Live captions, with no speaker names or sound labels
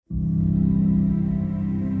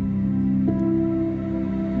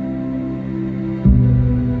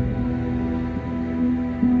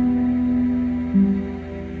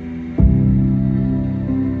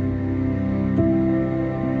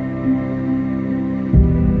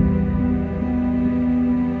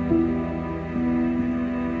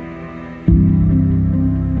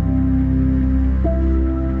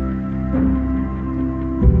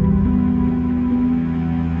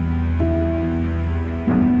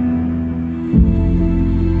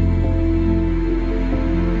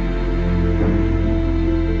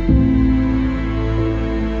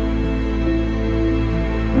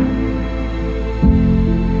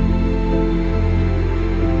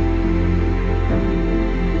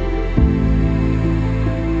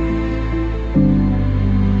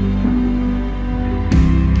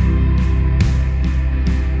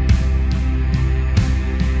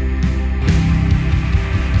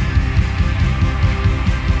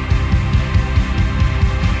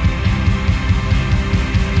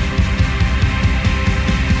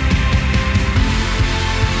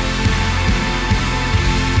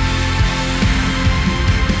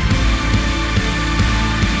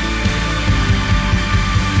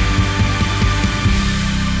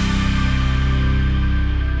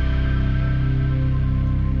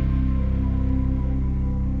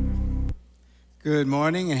Good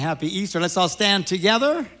morning and happy Easter. Let's all stand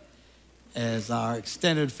together as our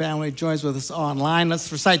extended family joins with us online.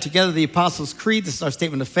 Let's recite together the Apostles' Creed. This is our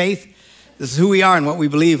statement of faith. This is who we are and what we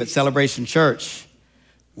believe at Celebration Church.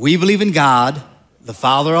 We believe in God, the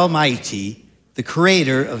Father Almighty, the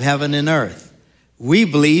creator of heaven and earth. We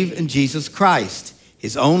believe in Jesus Christ,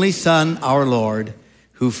 his only Son, our Lord,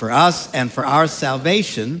 who for us and for our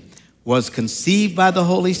salvation was conceived by the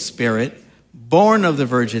Holy Spirit, born of the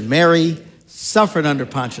Virgin Mary, suffered under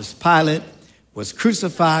Pontius Pilate, was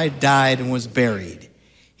crucified, died, and was buried.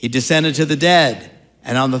 He descended to the dead,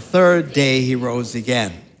 and on the third day he rose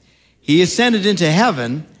again. He ascended into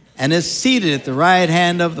heaven and is seated at the right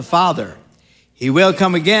hand of the Father. He will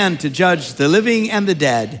come again to judge the living and the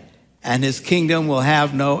dead, and his kingdom will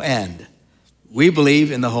have no end. We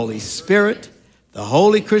believe in the Holy Spirit, the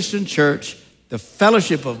holy Christian church, the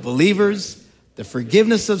fellowship of believers, the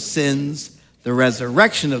forgiveness of sins, the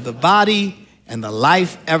resurrection of the body, and the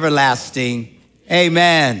life everlasting.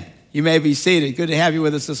 Amen. You may be seated. Good to have you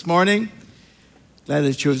with us this morning. Glad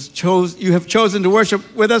that you have chosen to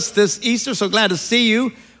worship with us this Easter. So glad to see you.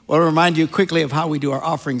 I want to remind you quickly of how we do our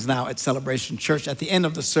offerings now at Celebration Church. At the end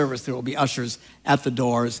of the service, there will be ushers at the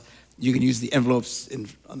doors. You can use the envelopes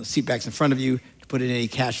on the seat backs in front of you to put in any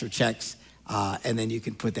cash or checks, and then you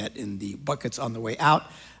can put that in the buckets on the way out.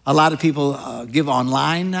 A lot of people give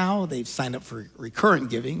online now. They've signed up for recurrent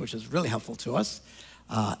giving, which is really helpful to us.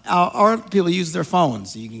 Or people use their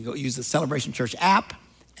phones. You can go use the Celebration Church app,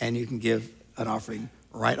 and you can give an offering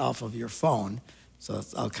right off of your phone. So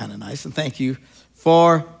that's all kind of nice. And thank you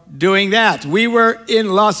for doing that. We were in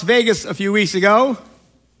Las Vegas a few weeks ago.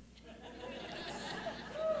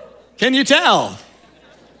 Can you tell?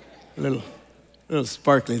 A little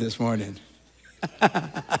sparkly this morning.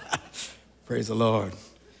 Praise the Lord.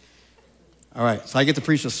 All right, so I get to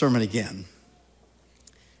preach a sermon again.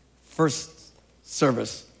 First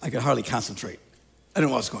service, I could hardly concentrate. I didn't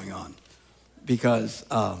know what was going on because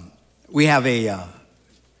we have a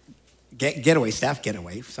staff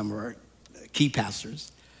getaway, some of our key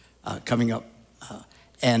pastors coming up,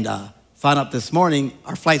 and found out this morning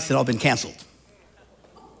our flights had all been canceled.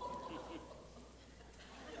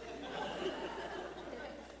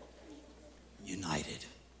 United.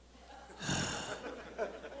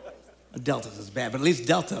 Delta's is bad, but at least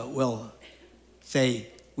Delta will say,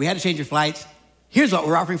 we had to change your flights. Here's what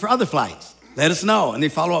we're offering for other flights. Let us know. And they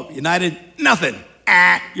follow up. United, nothing.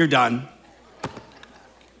 You're done.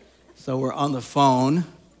 So we're on the phone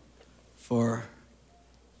for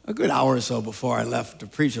a good hour or so before I left to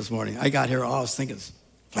preach this morning. I got here, all I was thinking is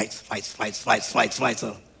flights.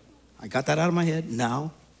 So I got that out of my head.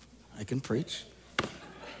 Now I can preach.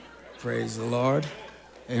 Praise the Lord.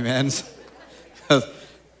 Amen.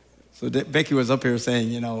 So Becky was up here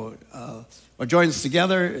saying, what joins us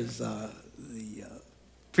together is the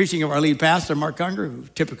preaching of our lead pastor, Mark Unger, who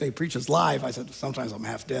typically preaches live. I said, sometimes I'm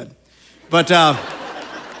half dead. But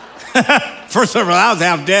for several hours,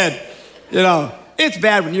 half dead. It's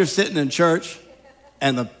bad when you're sitting in church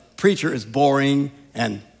and the preacher is boring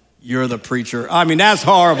and you're the preacher. I mean, that's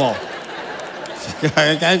horrible.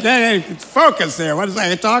 Focus there. What is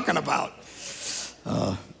I talking about?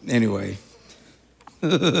 Anyway.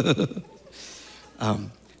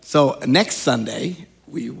 So next Sunday,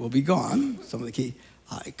 we will be gone. Some of the key.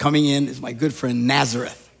 Coming in is my good friend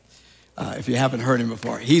Nazareth. If you haven't heard him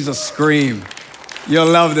before, he's a scream. You'll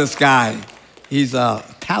love this guy. He's a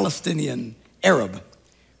Palestinian Arab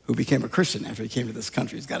who became a Christian after he came to this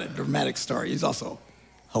country. He's got a dramatic story. He's also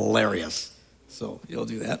hilarious. So you'll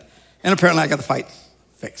do that. And apparently I got the fight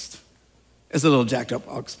fixed. It's a little jacked up.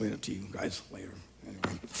 I'll explain it to you guys later.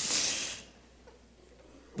 Anyway.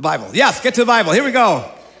 The Bible. Yes, get to the Bible. Here we go.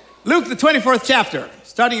 Luke, the 24th chapter,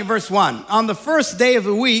 starting in verse 1. On the first day of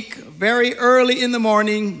the week, very early in the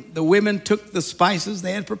morning, the women took the spices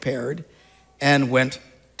they had prepared and went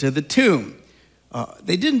to the tomb.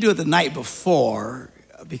 They didn't do it the night before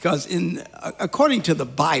because according to the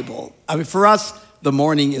Bible, for us, the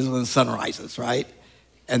morning is when the sun rises, right?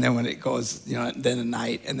 And then when it goes, then the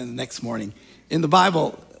night, and then the next morning. In the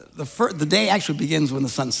Bible, the day actually begins when the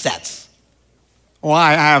sun sets.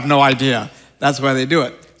 Why? I have no idea. That's why they do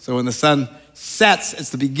it. So when the sun sets,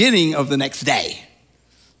 it's the beginning of the next day.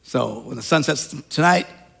 So when the sun sets tonight,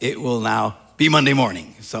 it will now be Monday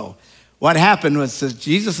morning. So what happened was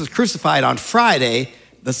Jesus is crucified on Friday.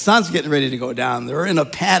 The sun's getting ready to go down. They're in a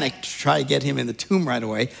panic to try to get him in the tomb right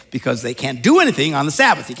away because they can't do anything on the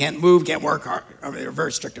Sabbath. He can't move, can't work. They're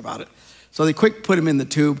very strict about it. So they quick put him in the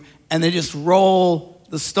tomb, and they just roll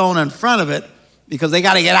the stone in front of it because they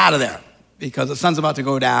got to get out of there. Because the sun's about to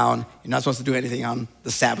go down. You're not supposed to do anything on the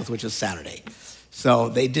Sabbath, which is Saturday. So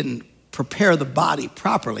they didn't prepare the body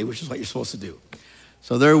properly, which is what you're supposed to do.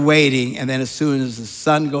 So they're waiting, and then as soon as the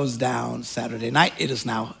sun goes down Saturday night, it is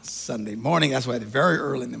now Sunday morning. That's why they're very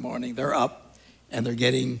early in the morning. They're up, and they're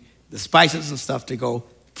getting the spices and stuff to go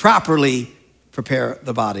properly prepare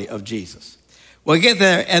the body of Jesus. Well, get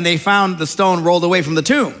there, and they found the stone rolled away from the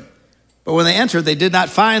tomb. But when they entered, they did not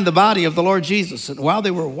find the body of the Lord Jesus. And while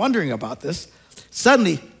they were wondering about this,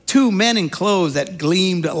 suddenly 2 men in clothes that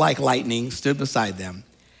gleamed like lightning stood beside them.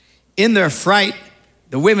 In their fright,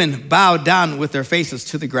 the women bowed down with their faces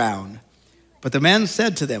to the ground. But the men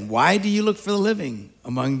said to them, "Why do you look for the living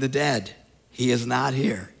among the dead? He is not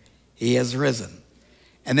here. He has risen."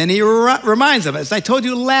 And then he reminds them, as I told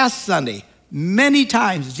you last Sunday, many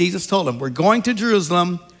times Jesus told them, we're going to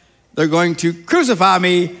Jerusalem, they're going to crucify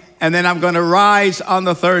me, and then I'm going to rise on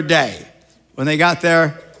the 3rd day. When they got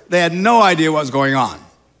there, they had no idea what was going on.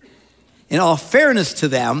 In all fairness to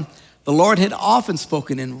them, the Lord had often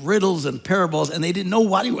spoken in riddles and parables, and they didn't know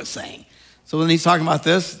what he was saying. So when he's talking about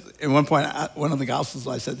this, at one point, one of the Gospels,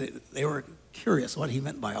 I said they were curious what he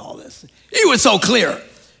meant by all this. He was so clear.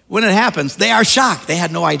 When it happens, they are shocked. They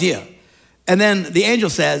had no idea. And then the angel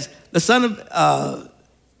says, the son of,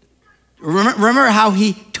 remember how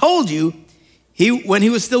he told you, when he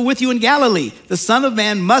was still with you in Galilee, the Son of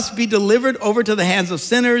Man must be delivered over to the hands of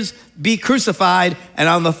sinners, be crucified, and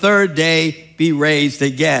on the 3rd day be raised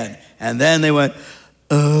again. And then they went,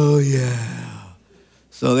 oh yeah.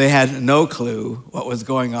 So they had no clue what was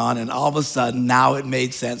going on, and all of a sudden, now it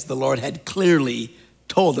made sense. The Lord had clearly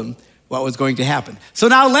told them what was going to happen. So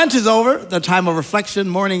now Lent is over, the time of reflection,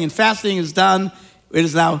 mourning, and fasting is done. It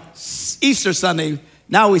is now Easter Sunday.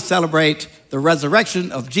 Now we celebrate the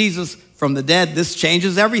resurrection of Jesus from the dead. This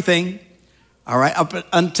changes everything. All right, up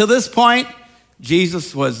until this point,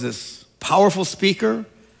 Jesus was this powerful speaker.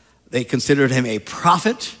 They considered him a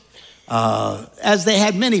prophet, as they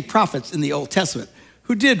had many prophets in the Old Testament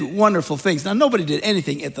who did wonderful things. Now, nobody did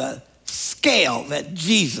anything at the scale that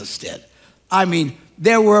Jesus did. I mean,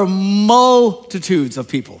 there were multitudes of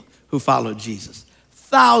people who followed Jesus,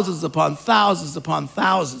 thousands upon thousands upon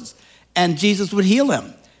thousands, and Jesus would heal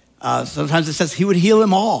them. Sometimes it says he would heal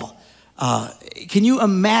them all. Can you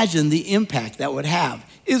imagine the impact that would have?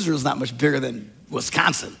 Israel's not much bigger than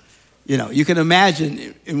Wisconsin. You know, you can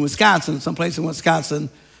imagine in Wisconsin, someplace in Wisconsin,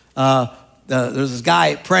 there's this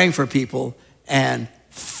guy praying for people, and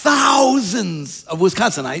thousands of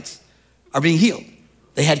Wisconsinites are being healed.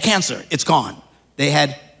 They had cancer, it's gone. They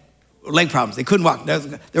had leg problems, they couldn't walk.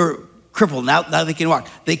 They were crippled, now they can walk.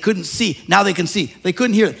 They couldn't see, now they can see. They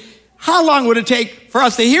couldn't hear. How long would it take for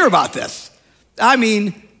us to hear about this? I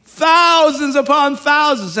mean, thousands upon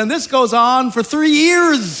thousands, and this goes on for 3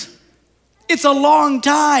 years. It's a long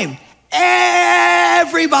time.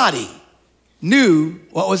 Everybody knew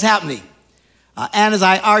what was happening. And as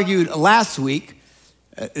I argued last week,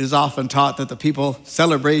 it is often taught that the people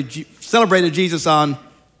celebrated Jesus on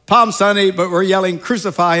Palm Sunday, but were yelling,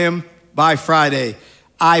 "Crucify him," by Friday.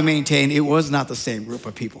 I maintain it was not the same group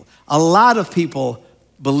of people. A lot of people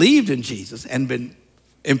believed in Jesus and been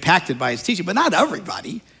impacted by his teaching, but not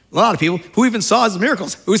everybody. A lot of people who even saw his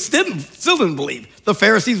miracles, who still didn't believe. The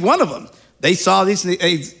Pharisees, one of them. They saw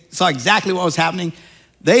exactly what was happening.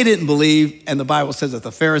 They didn't believe, and the Bible says that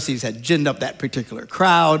the Pharisees had ginned up that particular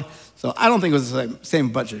crowd. So I don't think it was the same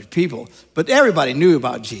bunch of people, but everybody knew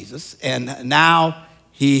about Jesus, and now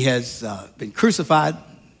he has been crucified.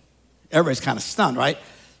 Everybody's kind of stunned, right?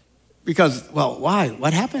 Because, well, why?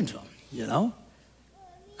 What happened to him, you know?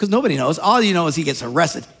 Because nobody knows. All you know is he gets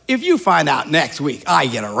arrested. If you find out next week I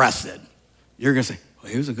get arrested, you're going to say,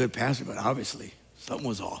 well, he was a good pastor, but obviously something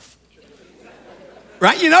was off.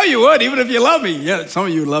 Right? You know you would, even if you love me. Yeah, some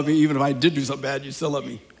of you would love me, even if I did do something bad, you still love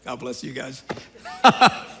me. God bless you guys.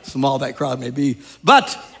 Small that crowd may be.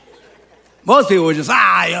 But most people would just,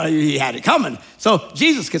 he had it coming. So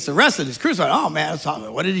Jesus gets arrested, he's crucified. Oh man,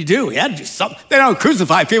 what did he do? He had to do something. They don't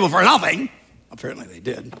crucify people for nothing. Apparently they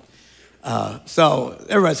did. So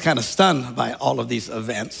everybody's kind of stunned by all of these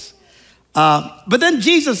events. But then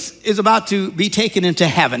Jesus is about to be taken into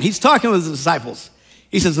heaven. He's talking with his disciples.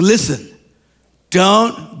 He says, listen,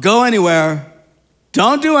 don't go anywhere.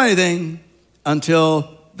 Don't do anything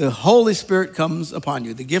until the Holy Spirit comes upon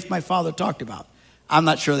you, the gift my Father talked about. I'm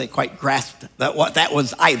not sure they quite grasped what that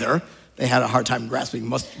was either. They had a hard time grasping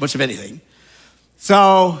much of anything.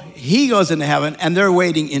 So he goes into heaven, and they're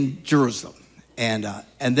waiting in Jerusalem. And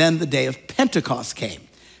then the day of Pentecost came.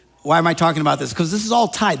 Why am I talking about this? Because this is all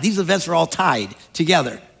tied. These events are all tied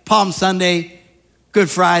together. Palm Sunday, Good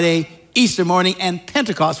Friday, Easter morning, and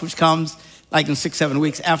Pentecost, which comes like in 6-7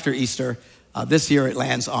 weeks after Easter. This year it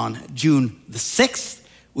lands on June the 6th.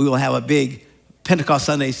 We will have a big Pentecost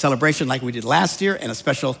Sunday celebration like we did last year, and a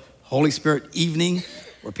special Holy Spirit evening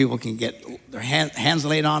where people can get their hands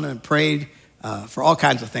laid on them and prayed for all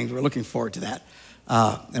kinds of things. We're looking forward to that.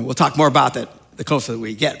 And we'll talk more about that the closer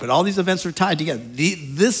we get. But all these events are tied together.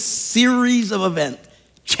 This series of events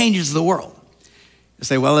changes the world. You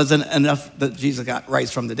say, well, isn't enough that Jesus got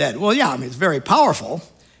raised from the dead? Well, yeah, I mean, it's very powerful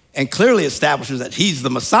and clearly establishes that he's the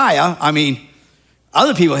Messiah. I mean,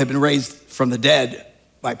 other people have been raised from the dead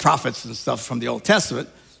by prophets and stuff from the Old Testament,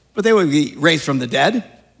 but they would be raised from the dead,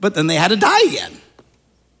 but then they had to die again.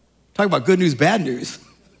 Talk about good news, bad news.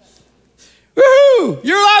 Woohoo,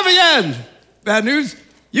 you're alive again. Bad news,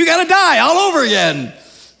 you got to die all over again.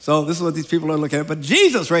 So this is what these people are looking at. But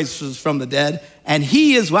Jesus raises from the dead, and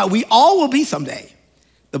he is what we all will be someday.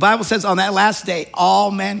 The Bible says on that last day, all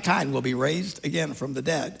mankind will be raised again from the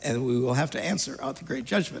dead, and we will have to answer out the great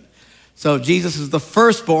judgment. So Jesus is the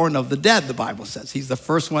firstborn of the dead, the Bible says. He's the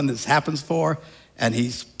first one this happens for, and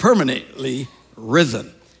he's permanently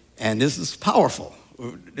risen. And this is powerful.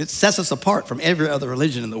 It sets us apart from every other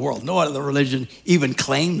religion in the world. No other religion even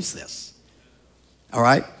claims this. All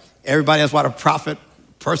right? Everybody else, what a prophet,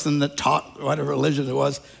 person that taught whatever religion it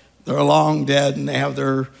was, they're long dead and they have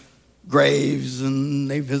their graves and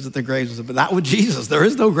they visit the graves. But not with Jesus. There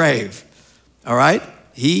is no grave. All right?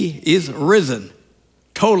 He is risen.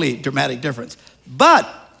 Totally dramatic difference. But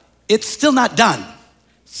it's still not done.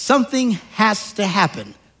 Something has to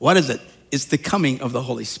happen. What is it? It's the coming of the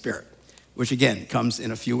Holy Spirit, which again comes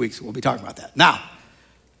in a few weeks. We'll be talking about that. Now,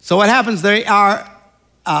 so what happens, they are,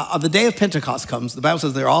 the day of Pentecost comes, the Bible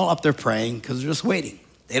says they're all up there praying because they're just waiting.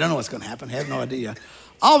 They don't know what's going to happen, they have no idea.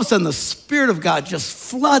 All of a sudden, the Spirit of God just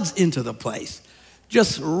floods into the place,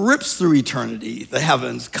 just rips through eternity, the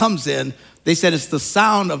heavens, comes in. They said it's the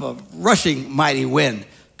sound of a rushing mighty wind.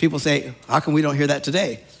 People say, how come we don't hear that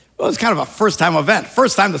today? Well, it's kind of a first-time event.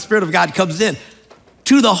 First time the Spirit of God comes in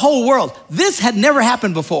to the whole world. This had never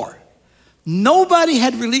happened before. Nobody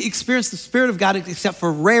had really experienced the Spirit of God except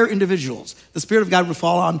for rare individuals. The Spirit of God would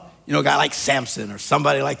fall on, a guy like Samson or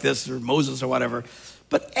somebody like this or Moses or whatever.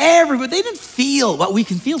 But everybody, they didn't feel what we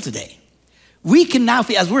can feel today. We can now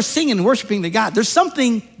feel, as we're singing and worshiping the God, there's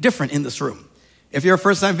something different in this room. If you're a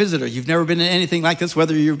first-time visitor, you've never been in anything like this,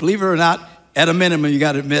 whether you're a believer or not, at a minimum, you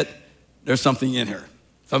got to admit, there's something in here.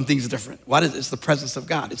 Something's different. What is it? It's the presence of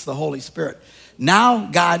God. It's the Holy Spirit. Now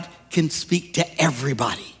God can speak to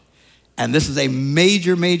everybody. And this is a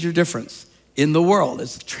major, major difference in the world.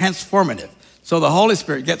 It's transformative. So the Holy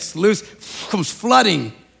Spirit gets loose, comes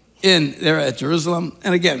flooding in there at Jerusalem,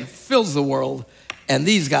 and again, fills the world. And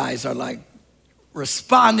these guys are like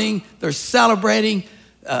responding. They're celebrating.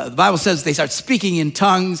 The Bible says they start speaking in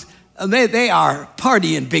tongues. And they are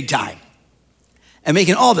partying big time and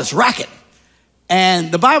making all this racket.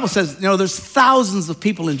 And the Bible says, there's thousands of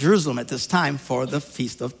people in Jerusalem at this time for the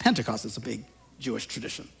Feast of Pentecost. It's a big Jewish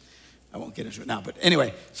tradition. I won't get into it now, but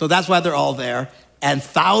anyway, so that's why they're all there. And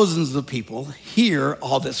thousands of people hear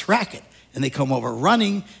all this racket. And they come over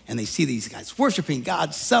running, and they see these guys worshiping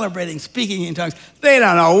God, celebrating, speaking in tongues. They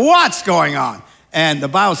don't know what's going on. And the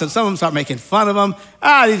Bible says some of them start making fun of them.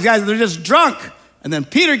 These guys, they're just drunk. And then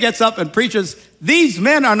Peter gets up and preaches, these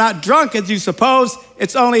men are not drunk as you suppose.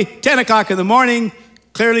 It's only 10 o'clock in the morning.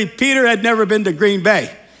 Clearly, Peter had never been to Green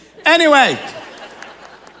Bay. Anyway,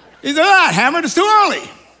 he said, hammered, it's too early.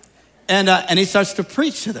 And he starts to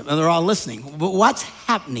preach to them, and they're all listening. But what's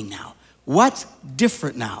happening now? What's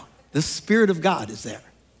different now? The Spirit of God is there.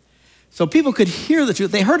 So people could hear the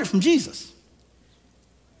truth. They heard it from Jesus.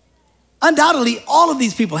 Undoubtedly, all of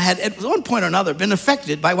these people had, at one point or another, been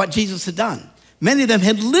affected by what Jesus had done. Many of them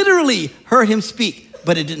had literally heard him speak,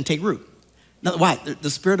 but it didn't take root. Now, why? The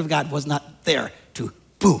Spirit of God was not there to,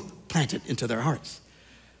 plant it into their hearts.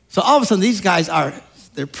 So all of a sudden, these guys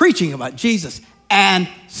they're preaching about Jesus, and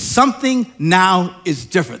something now is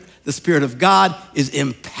different. The Spirit of God is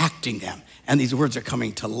impacting them, and these words are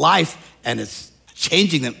coming to life, and it's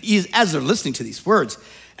changing them as they're listening to these words.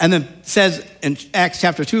 And then it says in Acts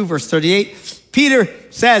chapter 2, verse 38, Peter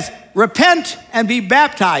says, repent and be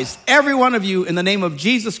baptized, every one of you, in the name of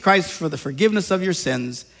Jesus Christ for the forgiveness of your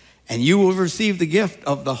sins, and you will receive the gift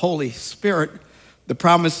of the Holy Spirit. The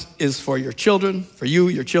promise is for your children, for you,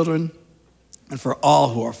 your children, and for all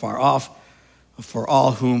who are far off, for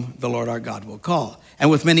all whom the Lord our God will call. And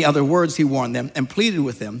with many other words, he warned them and pleaded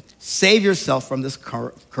with them, save yourself from this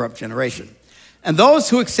corrupt generation. And those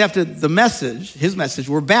who accepted the message, his message,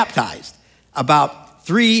 were baptized. About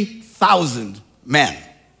 3,000 men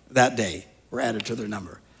that day were added to their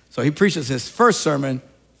number. So he preaches his first sermon,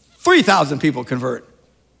 3,000 people convert.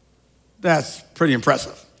 That's pretty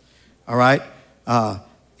impressive, all right?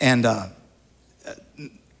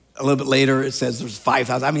 a little bit later, it says there's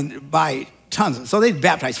 5,000. I mean, by tons. So they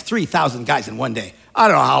baptized 3,000 guys in one day. I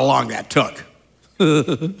don't know how long that took.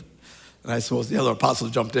 And I suppose the other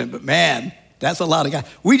apostles jumped in, but man, that's a lot of guys.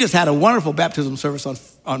 We just had a wonderful baptism service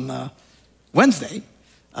on Wednesday,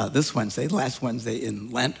 this Wednesday, last Wednesday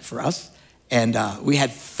in Lent for us. And we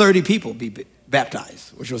had 30 people be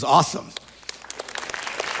baptized, which was awesome.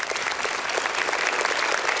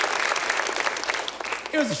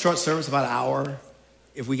 It was a short service, about an hour.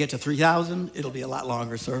 If we get to 3,000, it'll be a lot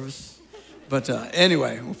longer service. But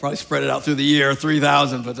anyway, we'll probably spread it out through the year,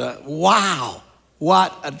 3,000. But wow,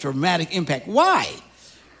 what a dramatic impact. Why?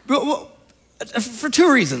 For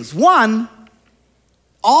two reasons. One,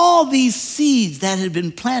 all these seeds that had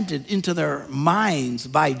been planted into their minds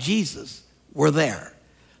by Jesus were there.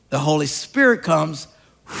 The Holy Spirit comes,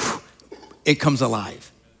 it comes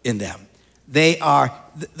alive in them.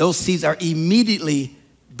 Those seeds are immediately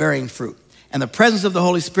bearing fruit. And the presence of the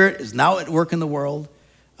Holy Spirit is now at work in the world.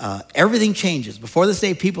 Everything changes. Before this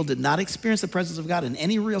day, people did not experience the presence of God in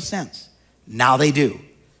any real sense. Now they do.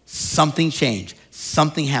 Something changed.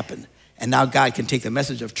 Something happened. And now God can take the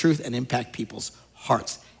message of truth and impact people's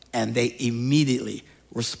hearts. And they immediately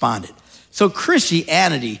responded. So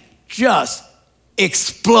Christianity just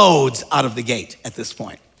explodes out of the gate at this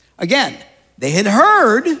point. Again, they had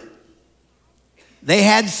heard, they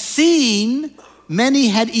had seen, many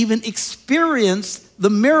had even experienced the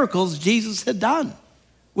miracles Jesus had done.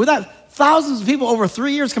 Without thousands of people over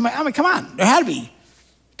 3 years coming, I mean, come on, there had to be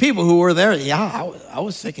people who were there. Yeah, I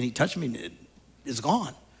was sick and he touched me, it's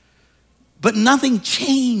gone. But nothing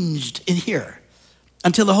changed in here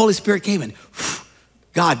until the Holy Spirit came in.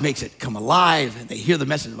 God makes it come alive and they hear the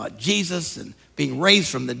message about Jesus and being raised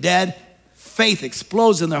from the dead. Faith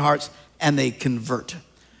explodes in their hearts and they convert.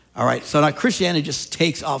 All right, so now Christianity just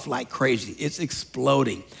takes off like crazy. It's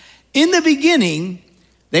exploding. In the beginning,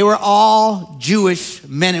 they were all Jewish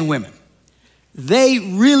men and women. They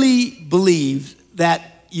really believed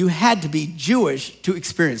that you had to be Jewish to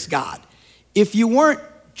experience God. If you weren't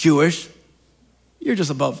Jewish, you're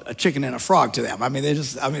just above a chicken and a frog to them. I mean,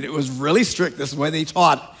 it was really strict. This is the way they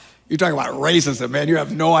taught. You're talking about racism, man. You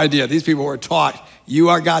have no idea. These people were taught, you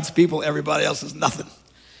are God's people, everybody else is nothing.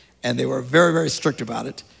 And they were very, very strict about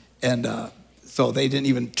it. And so they didn't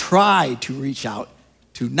even try to reach out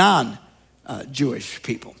to non-Jewish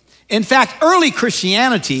people. In fact, early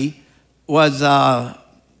Christianity was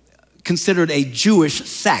considered a Jewish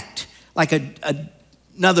sect, like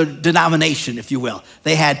another denomination, if you will.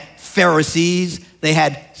 They had Pharisees, they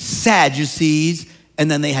had Sadducees, and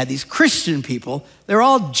then they had these Christian people. They're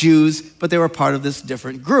all Jews, but they were part of this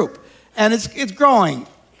different group. And it's growing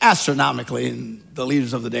astronomically, and the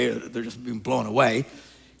leaders of the day, they're just being blown away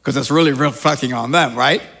because it's really reflecting on them,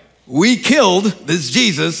 right? We killed this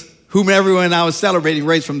Jesus, whom everyone now is celebrating,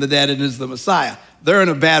 raised from the dead and is the Messiah. They're in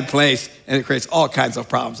a bad place, and it creates all kinds of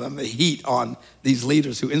problems. And the heat on these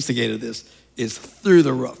leaders who instigated this is through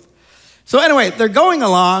the roof. So anyway, they're going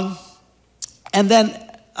along, and then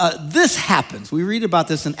this happens. We read about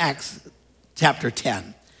this in Acts chapter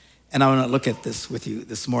 10, and I want to look at this with you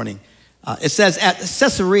this morning. It says, at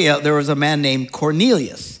Caesarea, there was a man named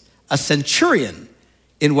Cornelius, a centurion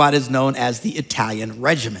in what is known as the Italian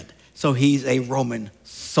regiment. So he's a Roman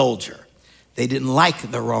soldier. They didn't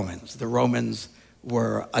like the Romans. The Romans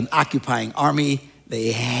were an occupying army.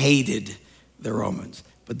 They hated the Romans.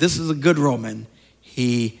 But this is a good Roman.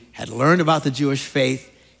 He had learned about the Jewish faith.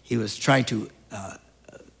 He was trying to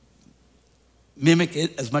mimic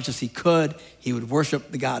it as much as he could. He would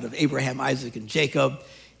worship the God of Abraham, Isaac, and Jacob.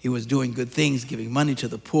 He was doing good things, giving money to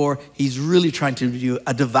the poor. He's really trying to be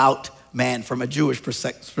a devout man from a Jewish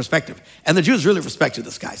perspective. And the Jews really respected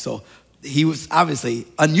this guy. So he was obviously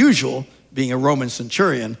unusual being a Roman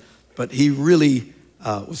centurion, but he really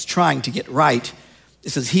was trying to get right. It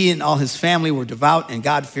says he and all his family were devout and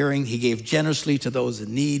God-fearing. He gave generously to those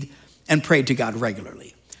in need and prayed to God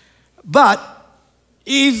regularly. But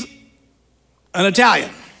he's an Italian,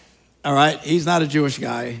 all right? He's not a Jewish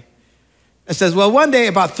guy. It says, well, one day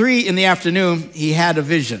about 3 p.m, he had a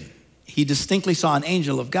vision. He distinctly saw an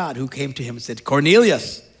angel of God who came to him and said,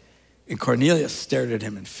 Cornelius. And Cornelius stared at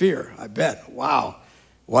him in fear. I bet, wow,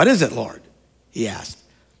 what is it, Lord? He asked.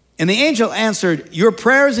 And the angel answered, your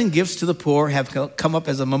prayers and gifts to the poor have come up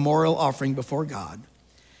as a memorial offering before God.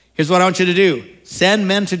 Here's what I want you to do. Send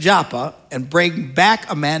men to Joppa and bring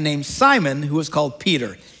back a man named Simon who is called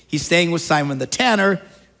Peter. He's staying with Simon the tanner,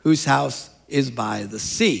 whose house is by the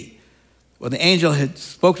sea. When the angel had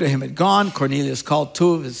spoke to him had gone, Cornelius called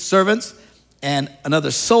 2 of his servants and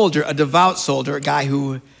another soldier, a devout soldier, a guy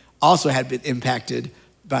who also had been impacted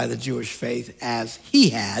by the Jewish faith as he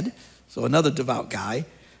had. So another devout guy.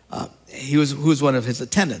 who was one of his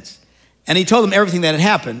attendants. And he told them everything that had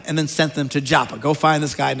happened and then sent them to Joppa. Go find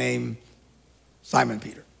this guy named Simon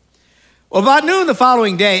Peter. Well, about noon the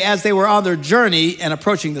following day, as they were on their journey and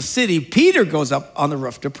approaching the city, Peter goes up on the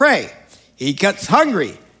roof to pray. He gets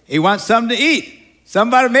hungry. He wants something to eat.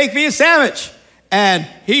 Somebody make me a sandwich. And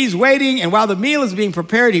he's waiting, and while the meal is being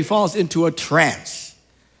prepared, he falls into a trance.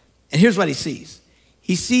 And here's what he sees.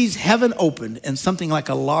 He sees heaven opened and something like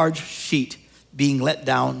a large sheet being let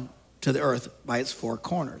down to the earth by its four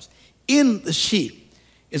corners. In the sheet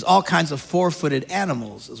is all kinds of four-footed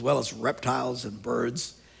animals, as well as reptiles and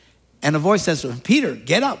birds. And a voice says to him, Peter,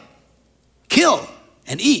 get up, kill,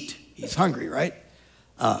 and eat. He's hungry, right?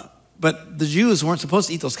 But the Jews weren't supposed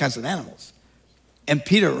to eat those kinds of animals. And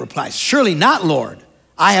Peter replies, surely not, Lord.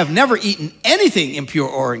 I have never eaten anything impure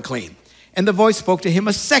or unclean. And the voice spoke to him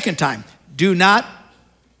a second time. Do not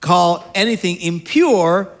call anything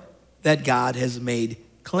impure that God has made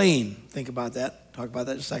clean. Think about that. Talk about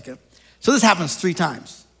that in a second. So this happens 3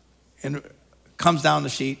 times. And it comes down the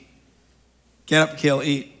sheet. Get up, kill,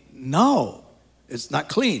 eat. No, it's not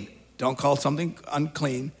clean. Don't call something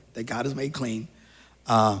unclean that God has made clean.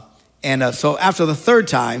 So after the 3rd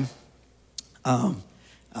time,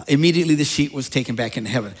 immediately the sheet was taken back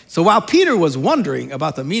into heaven. So while Peter was wondering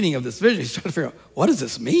about the meaning of this vision, he's trying to figure out, what does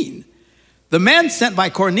this mean? The men sent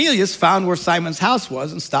by Cornelius found where Simon's house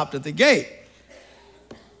was and stopped at the gate.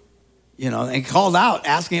 And called out,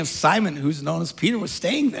 asking if Simon, who's known as Peter, was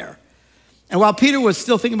staying there. And while Peter was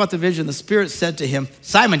still thinking about the vision, the Spirit said to him,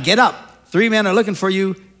 Simon, get up. 3 men are looking for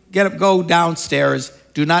you. Get up, go downstairs.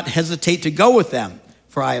 Do not hesitate to go with them,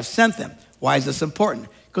 for I have sent them. Why is this important?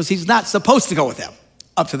 Because he's not supposed to go with them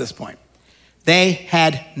up to this point. They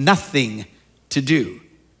had nothing to do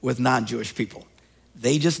with non-Jewish people.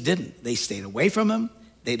 They just didn't. They stayed away from them.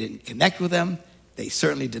 They didn't connect with them. They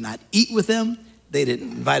certainly did not eat with them. They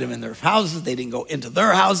didn't invite them in their houses. They didn't go into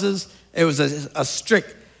their houses. It was a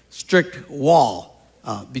strict wall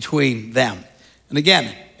between them. And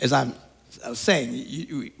again, as I was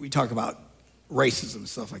saying, we talk about racism and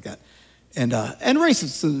stuff like that. And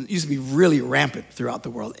racism used to be really rampant throughout the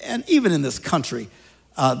world. And even in this country,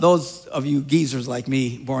 those of you geezers like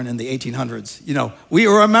me, born in the 1800s, we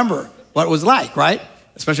remember what it was like, right?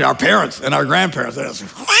 Especially our parents and our grandparents.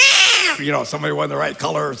 Somebody wasn't the right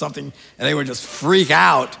color or something, and they would just freak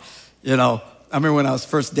out. I remember when I was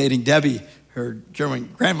first dating Debbie, her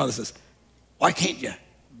German grandmother says, why can't you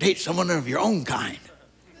date someone of your own kind?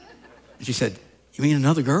 And she said, you mean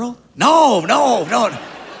another girl? No,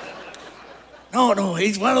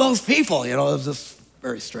 he's one of those people. It was just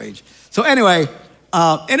very strange. So anyway,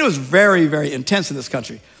 and it was very, very intense in this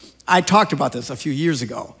country. I talked about this a few years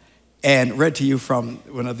ago and read to you from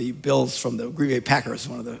one of the bills from the Green Bay Packers,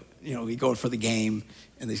 one of the, we go for the game,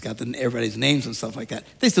 and they've got everybody's names and stuff like that.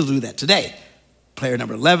 They still do that today. Player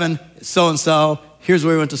number 11 is so-and-so. Here's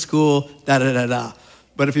where we went to school, da-da-da-da.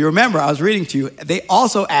 But if you remember, I was reading to you, they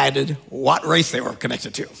also added what race they were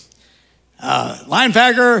connected to.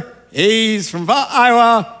 Linebacker, he's from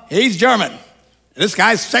Iowa, he's German. This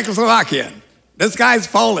guy's Czechoslovakian. This guy's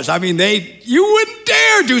Polish. I mean, you wouldn't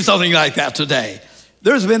dare do something like that today.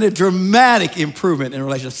 There's been a dramatic improvement in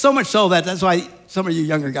relationships. So much so that's why some of you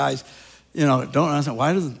younger guys, don't understand,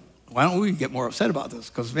 why don't we get more upset about this?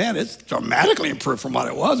 Because, man, it's dramatically improved from what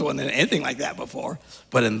it was. It wasn't anything like that before.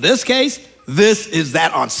 But in this case, this is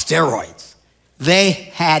that on steroids. They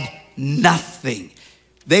had nothing.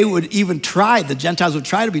 They would even the Gentiles would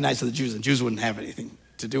try to be nice to the Jews, and Jews wouldn't have anything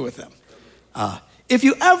to do with them. If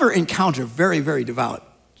you ever encounter very, very devout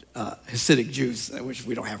Hasidic Jews, which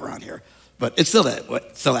we don't have around here, but it's still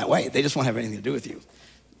that way. They just won't have anything to do with you.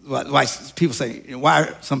 Why people say, why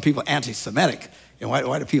are some people anti-Semitic?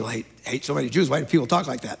 Why do people hate so many Jews? Why do people talk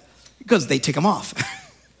like that? Because they tick them off.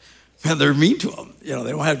 They're mean to them. They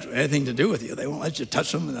don't have anything to do with you. They won't let you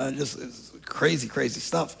touch them. It's crazy, crazy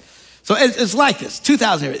stuff. So it's like this.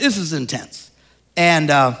 2,000 years. This is intense. And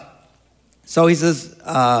so he says,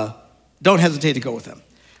 don't hesitate to go with them.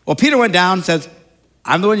 Well, Peter went down and says,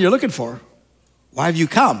 I'm the one you're looking for. Why have you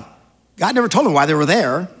come? God never told him why they were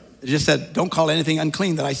there. He just said, don't call anything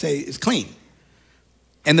unclean that I say is clean.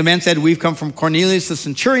 And the men said, we've come from Cornelius the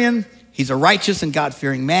centurion. He's a righteous and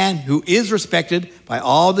God-fearing man who is respected by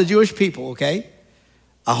all the Jewish people, okay?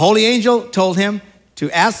 A holy angel told him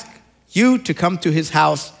to ask you to come to his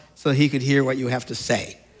house so he could hear what you have to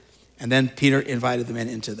say. And then Peter invited the men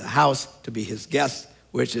into the house to be his guests,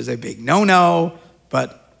 which is a big no-no,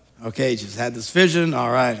 but okay, just had this vision.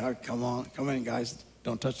 All right, come in, guys.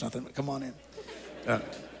 Don't touch nothing, but come on in.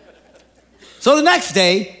 So the next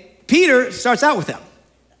day, Peter starts out with them.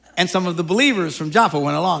 And some of the believers from Joppa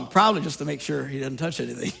went along, probably just to make sure he didn't touch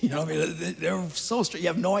anything. You know, I mean, they were so strict, you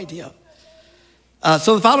have no idea.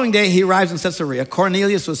 So the following day, he arrives in Caesarea.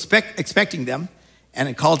 Cornelius was expecting them and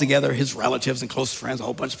had called together his relatives and close friends. A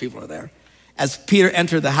whole bunch of people are there. As Peter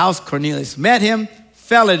entered the house, Cornelius met him,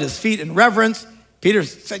 fell at his feet in reverence. Peter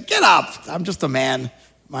said, "Get up, I'm just a man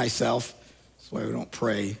myself." That's why we don't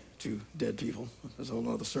pray to dead people. There's a whole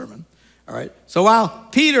other sermon. All right. So while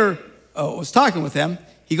Peter was talking with them,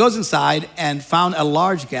 he goes inside and found a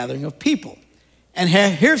large gathering of people. And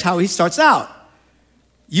here's how he starts out.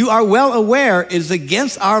 "You are well aware it is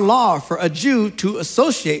against our law for a Jew to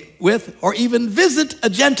associate with or even visit a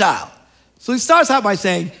Gentile." So he starts out by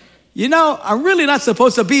saying, "You know, I'm really not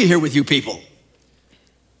supposed to be here with you people."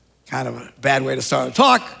 Kind of a bad way to start a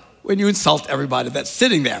talk when you insult everybody that's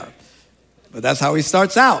sitting there. But that's how he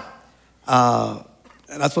starts out.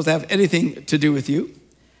 Not supposed to have anything to do with you.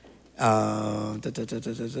 Here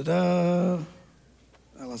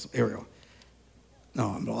we go. No,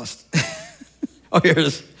 I'm lost. Oh, here it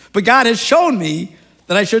is. "But God has shown me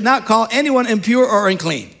that I should not call anyone impure or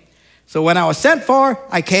unclean. So when I was sent for,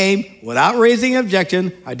 I came without raising an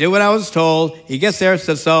objection. I did what I was told." He gets there and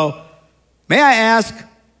says, "So, may I ask,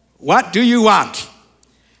 what do you want?"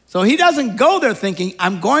 So he doesn't go there thinking,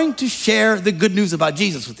 "I'm going to share the good news about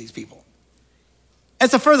Jesus with these people."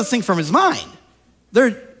 It's the furthest thing from his mind.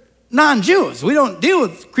 They're non-Jews. We don't deal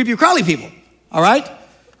with creepy crawly people, all right?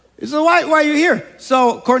 So why are you here?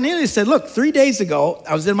 So Cornelius said, "Look, 3 days ago,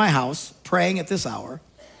 I was in my house praying at this hour,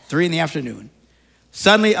 3 p.m.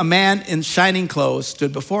 Suddenly, a man in shining clothes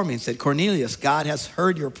stood before me and said, 'Cornelius, God has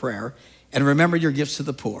heard your prayer and remembered your gifts to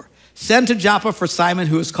the poor. Send to Joppa for Simon,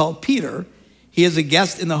 who is called Peter. He is a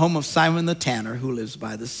guest in the home of Simon the tanner, who lives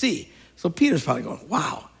by the sea.'" So Peter's probably going,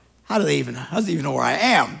 "Wow, how does he even know where I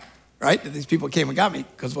am?" Right? These people came and got me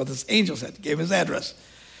because what this angel said, gave his address.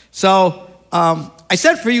 So "I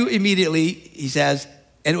sent for you immediately," he says,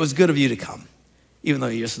 "and it was good of you to come. Even though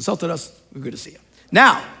you just insulted us, we're good to see you.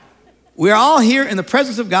 Now, we are all here in the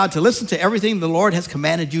presence of God to listen to everything the Lord has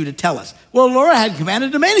commanded you to tell us." Well, the Lord hadn't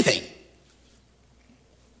commanded him anything.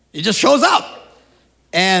 He just shows up.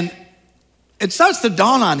 And it starts to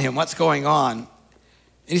dawn on him what's going on. And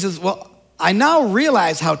he says, "Well, I now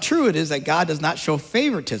realize how true it is that God does not show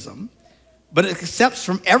favoritism, but accepts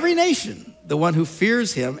from every nation the one who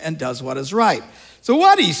fears him and does what is right." So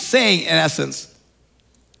what he's saying, in essence,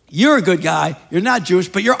 you're a good guy, you're not Jewish,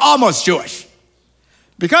 but you're almost Jewish.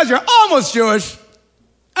 Because you're almost Jewish,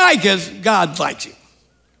 I guess God likes you,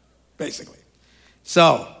 basically.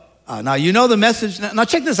 So now you know the message. Now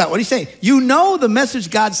check this out, what he's saying. You know the message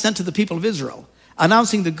God sent to the people of Israel,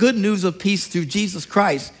 announcing the good news of peace through Jesus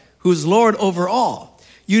Christ, who is Lord over all.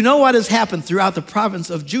 You know what has happened throughout the province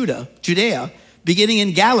of Judea, beginning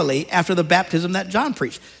in Galilee after the baptism that John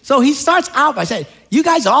preached. So he starts out by saying, you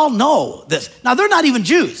guys all know this. Now, they're not even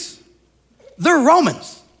Jews. They're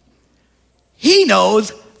Romans. He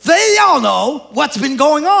knows, they all know what's been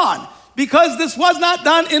going on because this was not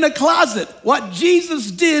done in a closet. What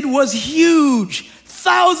Jesus did was huge.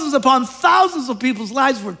 Thousands upon thousands of people's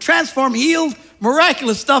lives were transformed, healed,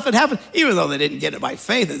 miraculous stuff had happened, even though they didn't get it by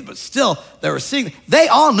faith, but still they were seeing it. They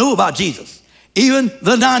all knew about Jesus. Even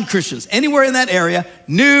the non-Christians, anywhere in that area,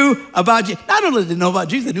 knew about Jesus. Not only did they know about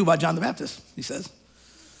Jesus, they knew about John the Baptist, he says.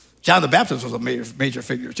 John the Baptist was a major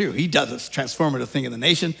figure too. He does this transformative thing in the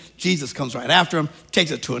nation. Jesus comes right after him,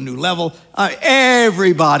 takes it to a new level.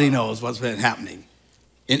 Everybody knows what's been happening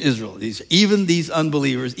in Israel. Even these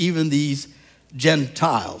unbelievers, even these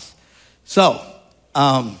Gentiles. So,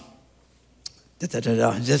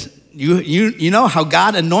 you know how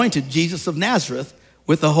God anointed Jesus of Nazareth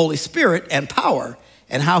with the Holy Spirit and power,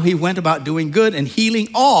 and how he went about doing good and healing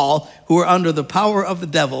all who were under the power of the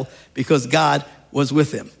devil because God was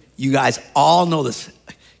with him. You guys all know this.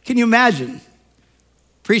 Can you imagine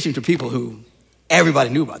preaching to people who everybody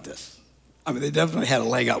knew about this? I mean, they definitely had a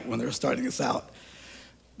leg up when they were starting this out.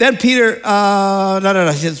 Then Peter,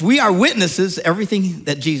 he says, we are witnesses to everything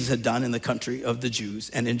that Jesus had done in the country of the Jews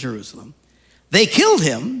and in Jerusalem. They killed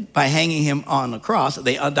him by hanging him on a cross.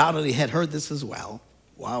 They undoubtedly had heard this as well.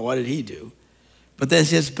 Wow, what did he do? But then it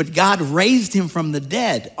says, but God raised him from the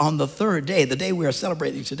dead on the third day, the day we are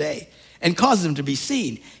celebrating today, and caused him to be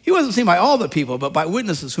seen. He wasn't seen by all the people, but by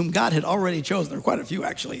witnesses whom God had already chosen. There are quite a few,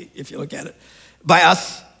 actually, if you look at it. By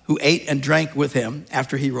us who ate and drank with him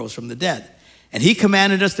after he rose from the dead. And he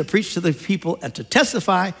commanded us to preach to the people and to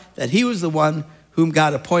testify that he was the one whom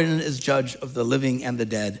God appointed as judge of the living and the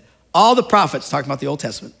dead. All the prophets, talking about the Old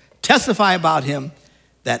Testament, testify about him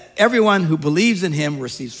that everyone who believes in him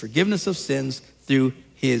receives forgiveness of sins through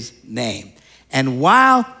his name. And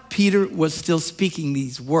while Peter was still speaking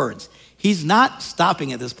these words. He's not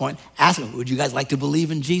stopping at this point, asking, would you guys like to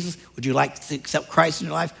believe in Jesus? Would you like to accept Christ in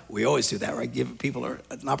your life? We always do that, right? Give people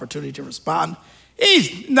an opportunity to respond.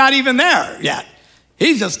 He's not even there yet.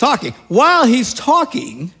 He's just talking. While he's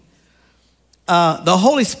talking, the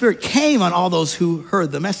Holy Spirit came on all those who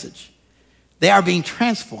heard the message. They are being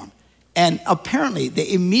transformed. And apparently,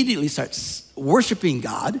 they immediately start worshiping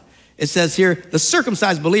God. It says here, the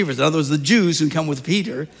circumcised believers, in other words, the Jews who come with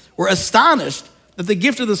Peter, were astonished that the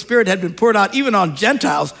gift of the Spirit had been poured out even on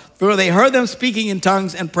Gentiles, for they heard them speaking in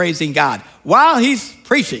tongues and praising God. While he's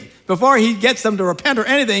preaching, before he gets them to repent or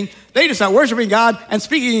anything, they just start worshiping God and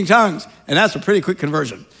speaking in tongues. And that's a pretty quick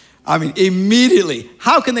conversion. I mean, immediately.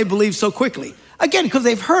 How can they believe so quickly? Again, because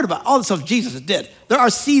they've heard about all the stuff Jesus did. There are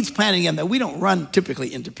seeds planted in them that we don't run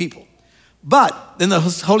typically into people. But then the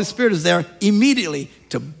Holy Spirit is there immediately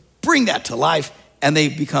to bring that to life, and they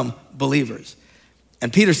become believers.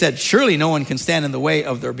 And Peter said, surely no one can stand in the way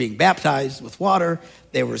of their being baptized with water.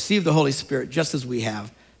 They will receive the Holy Spirit just as we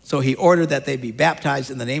have. So he ordered that they be baptized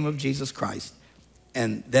in the name of Jesus Christ.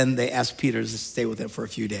 And then they asked Peter to stay with them for a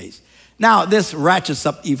few days. Now, this ratchets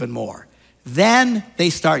up even more. Then they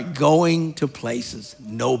start going to places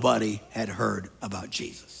nobody had heard about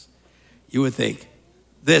Jesus. You would think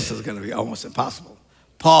this is going to be almost impossible.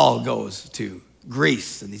 Paul goes to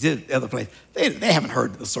Greece and these other places. They haven't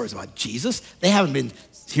heard the stories about Jesus. They haven't been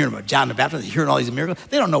hearing about John the Baptist, hearing all these miracles.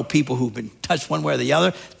 They don't know people who've been touched one way or the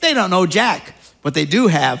other. They don't know jack. What they do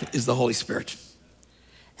have is the Holy Spirit.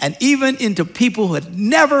 And even into people who had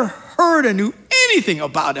never heard or knew anything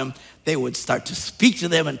about him, they would start to speak to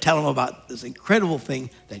them and tell them about this incredible thing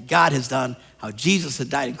that God has done, how Jesus had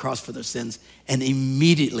died and crossed for their sins. And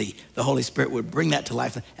immediately the Holy Spirit would bring that to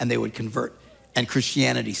life and they would convert. And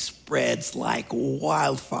Christianity spreads like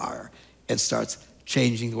wildfire and starts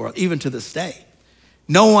changing the world, even to this day.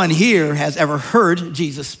 No one here has ever heard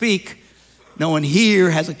Jesus speak. No one here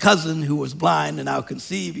has a cousin who was blind and now can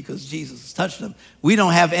see because Jesus has touched them. We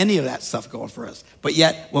don't have any of that stuff going for us. But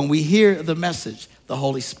yet, when we hear the message, the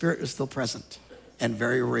Holy Spirit is still present and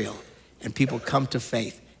very real. And people come to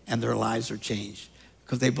faith and their lives are changed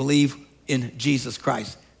because they believe in Jesus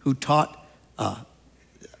Christ, who taught,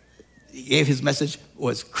 he gave his message,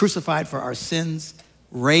 was crucified for our sins,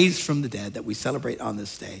 raised from the dead that we celebrate on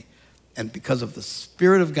this day. And because of the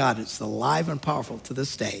Spirit of God, it's alive and powerful to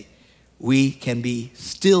this day, we can be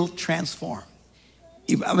still transformed.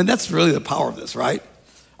 I mean, that's really the power of this, right?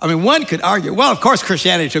 I mean, one could argue, well, of course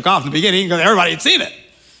Christianity took off in the beginning because everybody had seen it.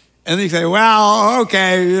 And then you say, well,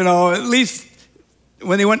 okay, at least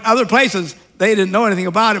when they went other places, they didn't know anything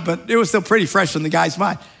about it, but it was still pretty fresh in the guy's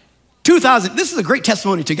mind. 2,000, this is a great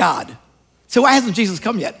testimony to God. So why hasn't Jesus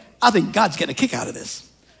come yet? I think God's getting a kick out of this.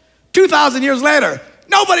 2,000 years later,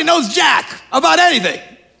 nobody knows jack about anything.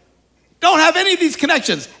 Don't have any of these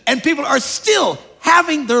connections. And people are still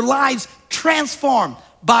having their lives transformed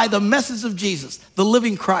by the message of Jesus, the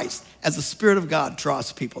living Christ, as the Spirit of God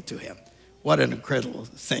draws people to him. What an incredible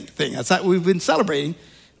thing. That's what we've been celebrating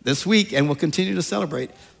this week, and we'll continue to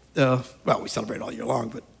celebrate. We celebrate all year long,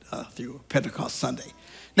 but through Pentecost Sunday.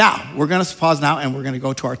 Now, we're going to pause now, and we're going to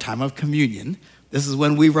go to our time of communion. This is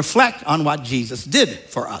when we reflect on what Jesus did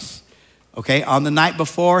for us. Okay, on the night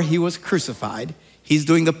before he was crucified, he's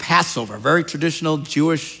doing the Passover, a very traditional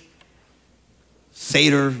Jewish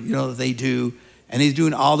Seder, that they do. And he's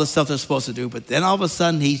doing all the stuff they're supposed to do. But then all of a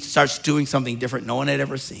sudden, he starts doing something different no one had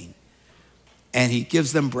ever seen. And he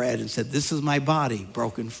gives them bread and said, this is my body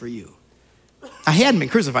broken for you. Now, he hadn't been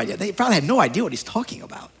crucified yet. They probably had no idea what he's talking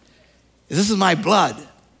about. This is my blood.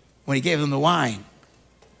 When he gave them the wine,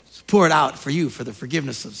 pour it out for you for the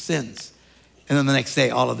forgiveness of sins. And then the next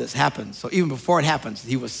day, all of this happens. So even before it happens,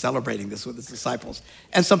 he was celebrating this with his disciples.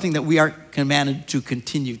 And something that we are commanded to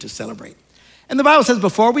continue to celebrate. And the Bible says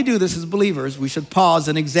before we do this as believers, we should pause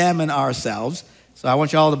and examine ourselves. So I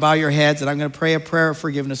want you all to bow your heads, and I'm going to pray a prayer of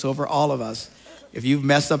forgiveness over all of us. If you've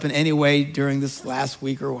messed up in any way during this last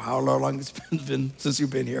week or how long it's been since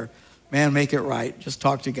you've been here, man, make it right. Just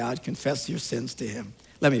talk to God. Confess your sins to him.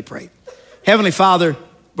 Let me pray. Heavenly Father,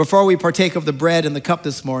 before we partake of the bread and the cup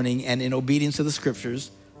this morning and in obedience to the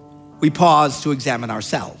scriptures, we pause to examine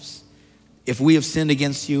ourselves. If we have sinned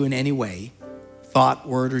against you in any way, thought,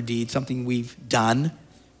 word, or deed, something we've done,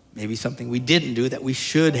 maybe something we didn't do that we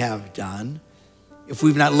should have done, if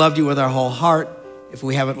we've not loved you with our whole heart, if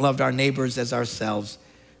we haven't loved our neighbors as ourselves,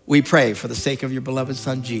 we pray for the sake of your beloved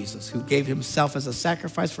Son, Jesus, who gave himself as a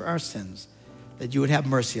sacrifice for our sins, that you would have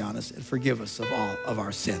mercy on us and forgive us of all of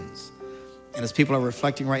our sins. And as people are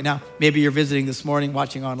reflecting right now, maybe you're visiting this morning,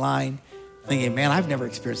 watching online, thinking, man, I've never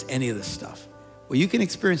experienced any of this stuff. Well, you can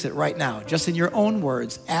experience it right now. Just in your own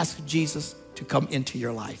words, ask Jesus to come into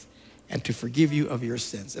your life and to forgive you of your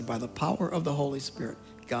sins. And by the power of the Holy Spirit,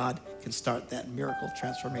 God can start that miracle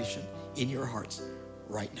transformation in your hearts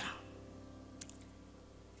right now.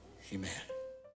 Amen.